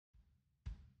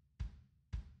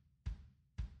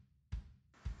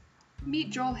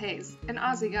Meet Joel Hayes, an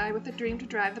Aussie guy with a dream to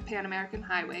drive the Pan American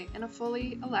Highway in a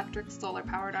fully electric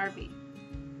solar-powered RV.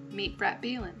 Meet Brett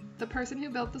Beelan, the person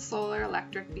who built the solar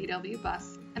electric VW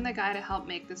bus and the guy to help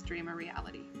make this dream a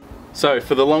reality. So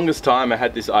for the longest time I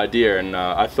had this idea, and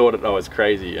I thought I was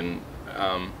crazy, and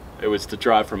it was to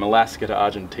drive from Alaska to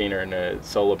Argentina in a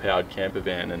solar-powered camper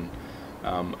van. And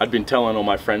I'd been telling all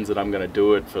my friends that I'm going to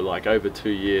do it for like over 2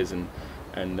 years, and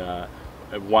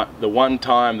the one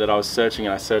time that I was searching,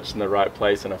 and I searched in the right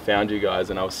place and I found you guys,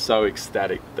 and I was so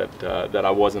ecstatic that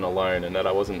I wasn't alone and that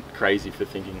I wasn't crazy for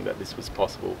thinking that this was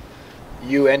possible.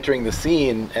 You entering the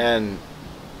scene and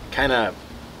kind of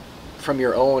from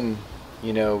your own,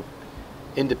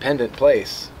 independent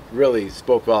place really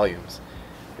spoke volumes,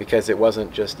 because it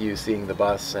wasn't just you seeing the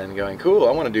bus and going, cool,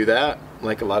 I want to do that,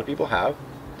 like a lot of people have,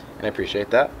 and I appreciate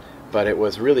that, but it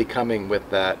was really coming with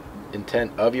that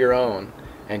intent of your own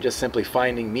and just simply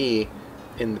finding me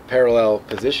in the parallel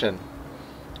position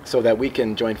so that we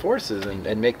can join forces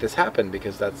and make this happen,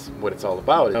 because that's what it's all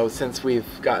about. Since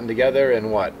we've gotten together in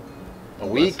what, a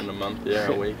week? Less than a month, yeah,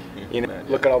 a week.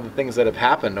 Look at all the things that have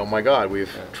happened. Oh my God,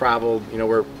 we've traveled,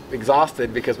 we're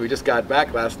exhausted because we just got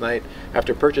back last night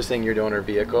after purchasing your donor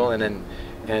vehicle,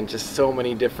 and just so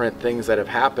many different things that have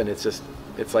happened.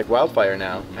 It's like wildfire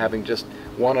now, having just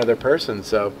one other person.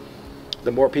 So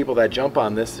the more people that jump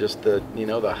on this, just the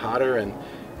hotter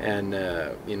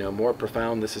and more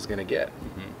profound this is going to get.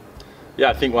 Yeah,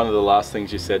 I think one of the last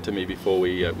things you said to me before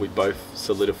we both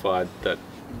solidified that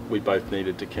we both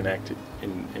needed to connect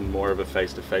in more of a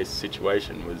face-to-face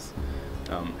situation was,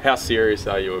 how serious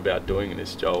are you about doing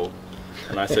this, Joel?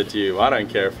 And I said to you, I don't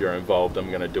care if you're involved, I'm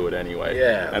going to do it anyway.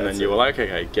 Yeah, and then you were like,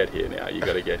 okay, get here now, you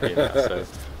got to get here now. So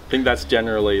I think that's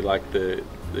generally like the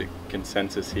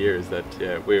consensus here, is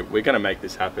that we're going to make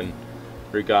this happen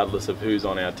regardless of who's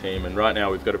on our team. And right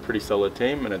now we've got a pretty solid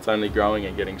team, and it's only growing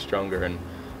and getting stronger. And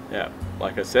yeah,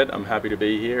 like I said, I'm happy to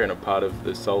be here and a part of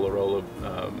the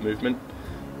Solorrolla movement,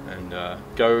 and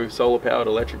go solar-powered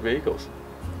electric vehicles.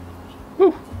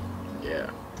 Woo! Yeah.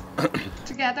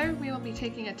 Together, we will be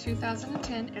taking a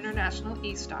 2010 International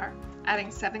E-Star, adding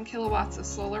 7 kilowatts of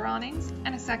solar awnings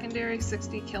and a secondary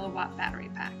 60 kilowatt battery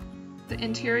pack. The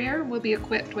interior will be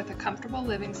equipped with a comfortable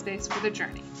living space for the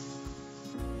journey.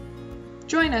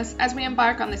 Join us as we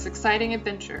embark on this exciting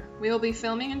adventure. We will be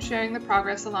filming and sharing the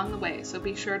progress along the way, so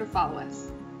be sure to follow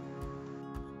us.